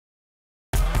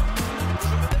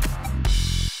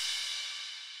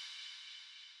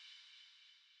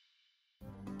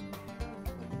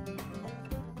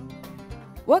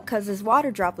What causes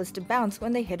water droplets to bounce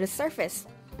when they hit a surface?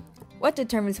 What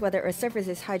determines whether a surface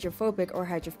is hydrophobic or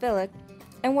hydrophilic?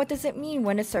 And what does it mean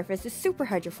when a surface is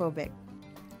superhydrophobic?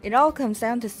 It all comes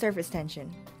down to surface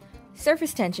tension.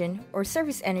 Surface tension, or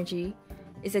surface energy,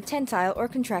 is a tensile or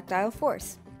contractile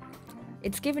force.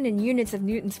 It's given in units of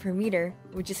newtons per meter,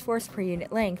 which is force per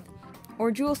unit length, or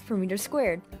joules per meter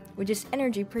squared, which is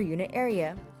energy per unit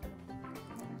area.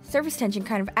 Surface tension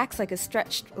kind of acts like a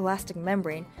stretched elastic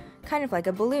membrane, kind of like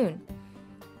a balloon.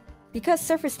 Because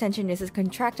surface tension is a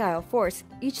contractile force,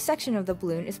 each section of the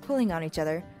balloon is pulling on each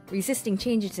other, resisting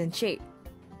changes in shape.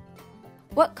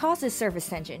 What causes surface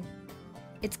tension?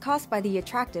 It's caused by the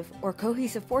attractive or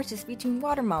cohesive forces between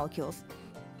water molecules.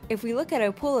 If we look at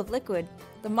a pool of liquid,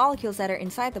 the molecules that are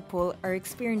inside the pool are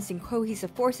experiencing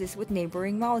cohesive forces with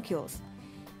neighboring molecules.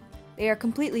 They are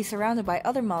completely surrounded by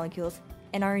other molecules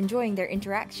and are enjoying their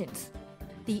interactions.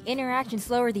 The interactions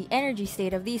lower the energy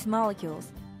state of these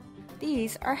molecules.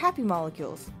 These are happy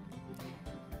molecules.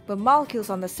 But molecules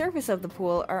on the surface of the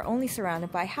pool are only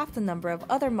surrounded by half the number of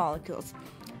other molecules,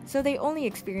 so they only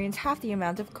experience half the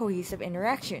amount of cohesive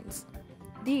interactions.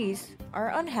 These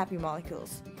are unhappy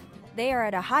molecules. They are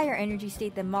at a higher energy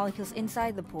state than molecules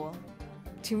inside the pool.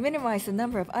 To minimize the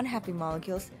number of unhappy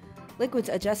molecules, liquids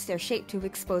adjust their shape to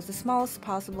expose the smallest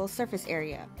possible surface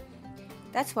area.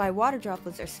 That's why water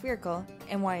droplets are spherical,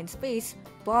 and why in space,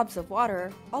 blobs of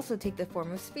water also take the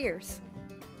form of spheres.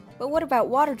 But what about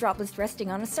water droplets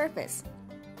resting on a surface?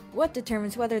 What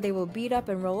determines whether they will bead up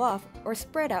and roll off or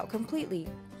spread out completely?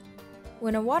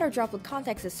 When a water droplet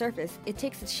contacts a surface, it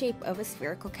takes the shape of a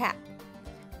spherical cap.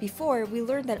 Before, we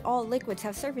learned that all liquids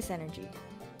have surface energy.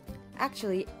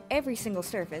 Actually, every single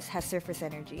surface has surface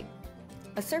energy.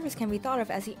 A surface can be thought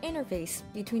of as the interface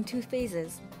between two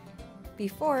phases.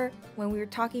 Before, when we were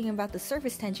talking about the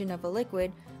surface tension of a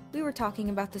liquid, we were talking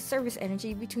about the surface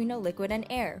energy between a liquid and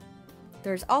air.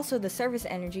 There's also the surface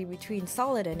energy between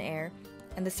solid and air,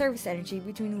 and the surface energy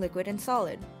between liquid and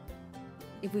solid.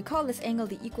 If we call this angle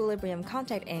the equilibrium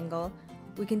contact angle,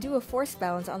 we can do a force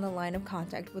balance on the line of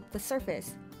contact with the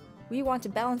surface. We want to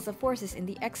balance the forces in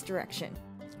the x direction.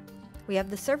 We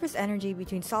have the surface energy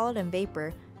between solid and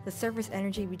vapor, the surface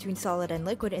energy between solid and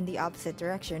liquid in the opposite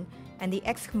direction, and the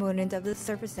x component of the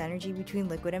surface energy between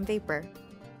liquid and vapor.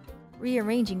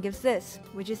 Rearranging gives this,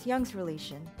 which is Young's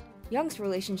relation. Young's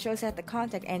relation shows that the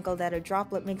contact angle that a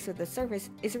droplet makes with the surface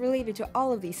is related to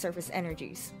all of these surface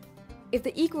energies. If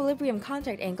the equilibrium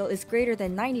contact angle is greater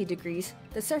than 90 degrees,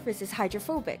 the surface is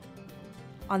hydrophobic.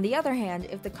 On the other hand,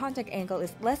 if the contact angle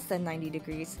is less than 90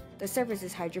 degrees, the surface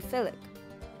is hydrophilic.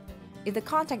 If the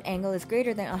contact angle is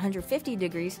greater than 150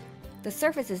 degrees, the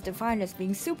surface is defined as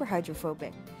being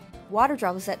superhydrophobic. Water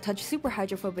droplets that touch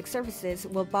superhydrophobic surfaces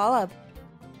will ball up.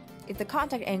 If the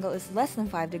contact angle is less than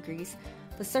 5 degrees,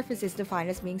 the surface is defined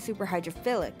as being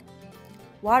superhydrophilic.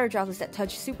 Water droplets that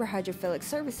touch superhydrophilic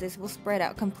surfaces will spread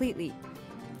out completely.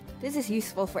 This is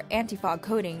useful for anti-fog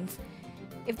coatings.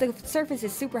 If the surface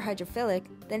is superhydrophilic,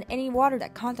 then any water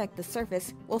that contacts the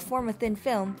surface will form a thin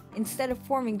film instead of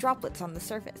forming droplets on the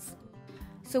surface.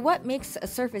 So what makes a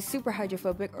surface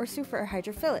superhydrophobic or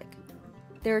superhydrophilic?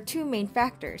 There are two main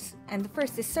factors, and the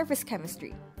first is surface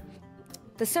chemistry.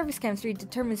 The surface chemistry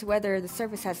determines whether the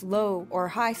surface has low or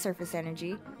high surface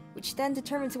energy, which then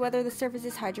determines whether the surface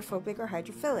is hydrophobic or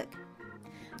hydrophilic.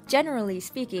 Generally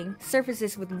speaking,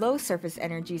 surfaces with low surface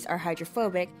energies are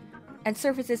hydrophobic, and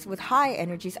surfaces with high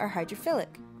energies are hydrophilic.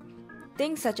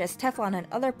 Things such as Teflon and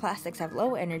other plastics have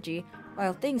low energy,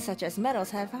 while things such as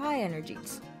metals have high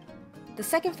energies. The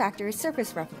second factor is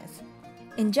surface roughness.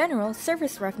 In general,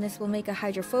 surface roughness will make a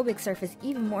hydrophobic surface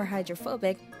even more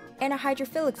hydrophobic, and a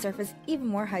hydrophilic surface even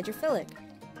more hydrophilic.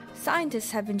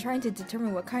 Scientists have been trying to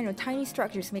determine what kind of tiny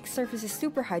structures make surfaces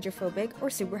superhydrophobic or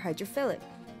superhydrophilic.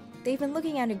 They've been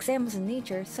looking at examples in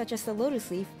nature, such as the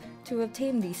lotus leaf, to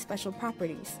obtain these special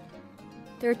properties.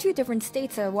 There are two different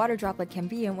states a water droplet can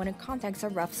be in when it contacts a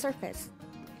rough surface.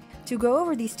 To go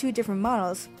over these two different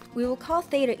models, we will call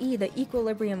theta E the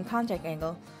equilibrium contact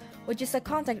angle, which is the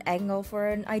contact angle for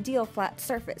an ideal flat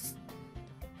surface.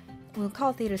 We'll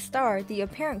call theta star the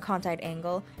apparent contact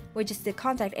angle, which is the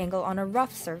contact angle on a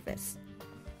rough surface.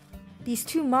 These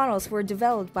two models were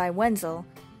developed by Wenzel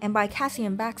and by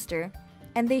Cassie-Baxter,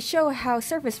 and they show how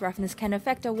surface roughness can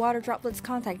affect a water droplet's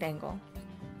contact angle.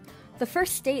 The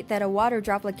first state that a water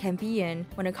droplet can be in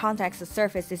when it contacts a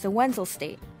surface is a Wenzel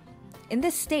state. In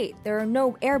this state, there are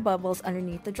no air bubbles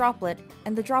underneath the droplet,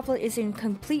 and the droplet is in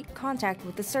complete contact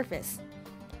with the surface.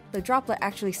 The droplet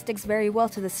actually sticks very well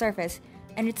to the surface,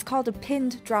 and it's called a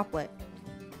pinned droplet.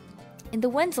 In the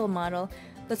Wenzel model,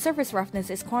 The surface roughness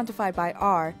is quantified by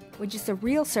R, which is the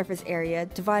real surface area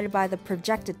divided by the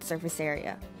projected surface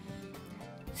area.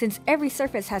 Since every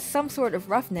surface has some sort of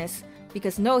roughness,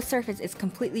 because no surface is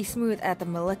completely smooth at the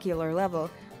molecular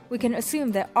level, we can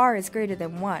assume that R is greater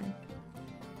than 1.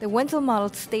 The Wenzel model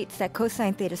states that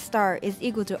cosine theta star is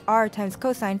equal to R times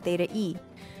cosine theta E.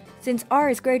 Since R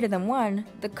is greater than 1,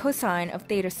 the cosine of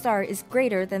theta star is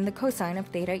greater than the cosine of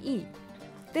theta E.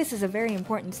 This is a very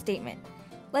important statement.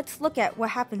 Let's look at what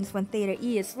happens when theta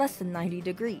E is less than 90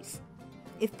 degrees.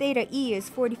 If theta E is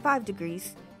 45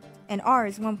 degrees and R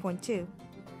is 1.2,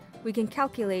 we can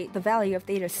calculate the value of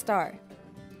theta star.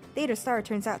 Theta star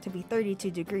turns out to be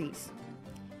 32 degrees.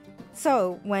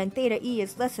 So, when theta E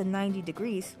is less than 90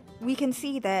 degrees, we can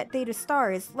see that theta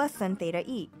star is less than theta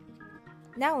E.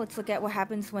 Now let's look at what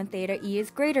happens when theta E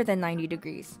is greater than 90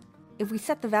 degrees. If we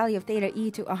set the value of theta E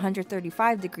to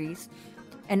 135 degrees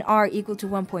and R equal to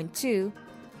 1.2,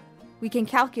 we can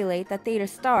calculate that theta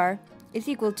star is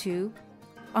equal to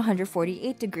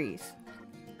 148 degrees.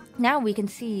 Now we can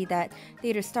see that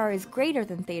theta star is greater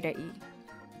than theta E.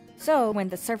 So when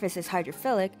the surface is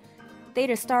hydrophilic,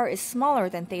 theta star is smaller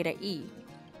than theta E.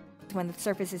 When the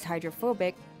surface is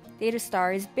hydrophobic, theta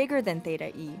star is bigger than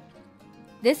theta E.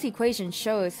 This equation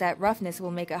shows that roughness will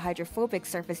make a hydrophobic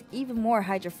surface even more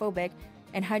hydrophobic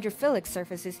and hydrophilic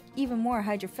surfaces even more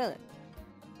hydrophilic.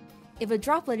 If a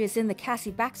droplet is in the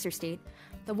Cassie-Baxter state,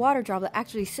 the water droplet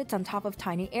actually sits on top of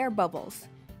tiny air bubbles.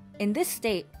 In this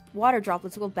state, water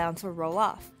droplets will bounce or roll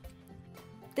off.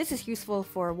 This is useful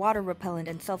for water repellent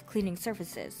and self-cleaning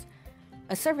surfaces.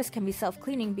 A surface can be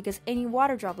self-cleaning because any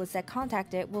water droplets that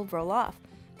contact it will roll off,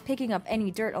 picking up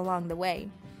any dirt along the way.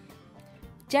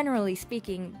 Generally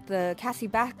speaking, the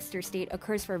Cassie-Baxter state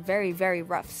occurs for very, very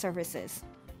rough surfaces.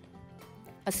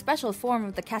 A special form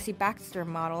of the Cassie-Baxter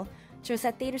model shows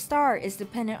that theta star is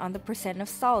dependent on the percent of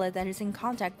solid that is in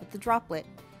contact with the droplet.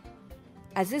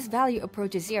 As this value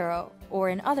approaches 0, or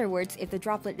in other words, if the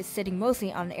droplet is sitting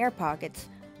mostly on air pockets,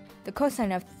 the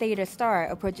cosine of theta star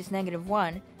approaches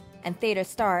 -1, and theta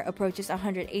star approaches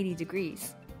 180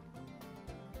 degrees.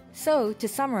 So, to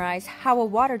summarize, how a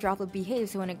water droplet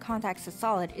behaves when it contacts a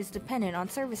solid is dependent on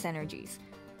surface energies.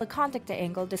 The contact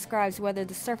angle describes whether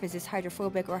the surface is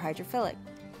hydrophobic or hydrophilic.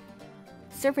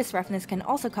 Surface roughness can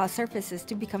also cause surfaces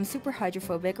to become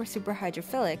superhydrophobic or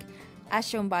superhydrophilic, as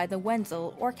shown by the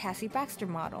Wenzel or Cassie-Baxter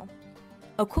model.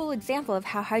 A cool example of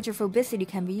how hydrophobicity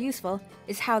can be useful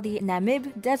is how the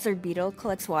Namib desert beetle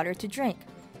collects water to drink.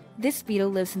 This beetle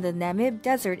lives in the Namib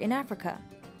Desert in Africa.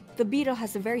 The beetle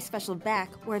has a very special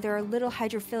back where there are little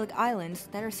hydrophilic islands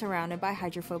that are surrounded by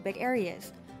hydrophobic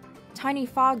areas. Tiny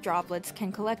fog droplets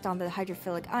can collect on the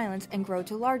hydrophilic islands and grow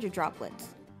to larger droplets.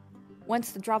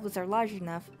 Once the droplets are large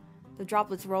enough, the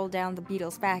droplets roll down the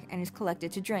beetle's back and is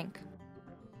collected to drink.